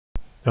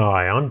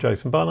Hi, I'm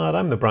Jason Barnard,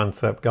 I'm the Brand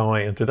SERP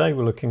guy, and today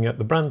we're looking at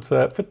the Brand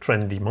SERP for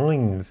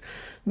TrendyMinds.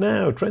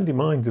 Now,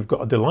 TrendyMinds have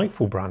got a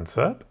delightful Brand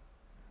SERP.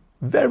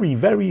 Very,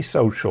 very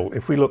social.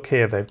 If we look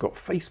here, they've got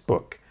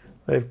Facebook,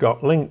 they've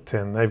got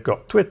LinkedIn, they've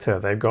got Twitter,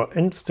 they've got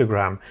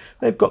Instagram,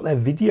 they've got their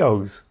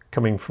videos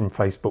coming from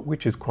Facebook,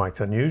 which is quite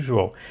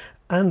unusual.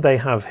 And they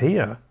have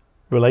here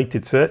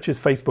related searches,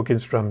 Facebook,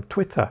 Instagram,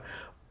 Twitter.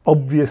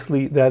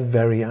 Obviously, they're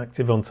very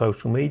active on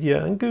social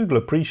media, and Google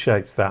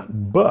appreciates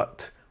that,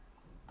 but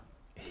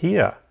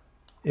here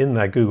in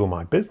their Google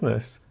My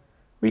Business,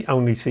 we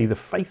only see the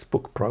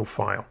Facebook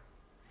profile.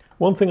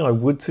 One thing I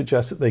would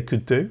suggest that they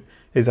could do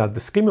is add the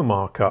schema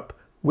markup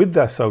with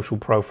their social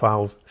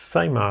profiles,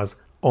 same as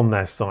on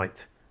their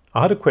site.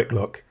 I had a quick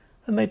look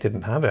and they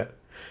didn't have it.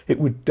 It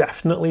would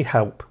definitely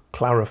help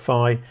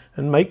clarify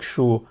and make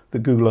sure that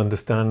Google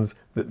understands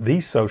that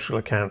these social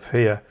accounts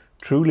here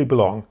truly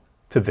belong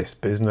to this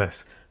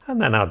business,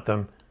 and then add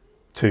them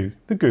to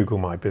the Google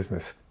My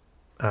Business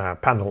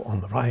panel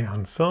on the right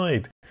hand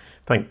side.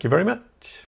 Thank you very much.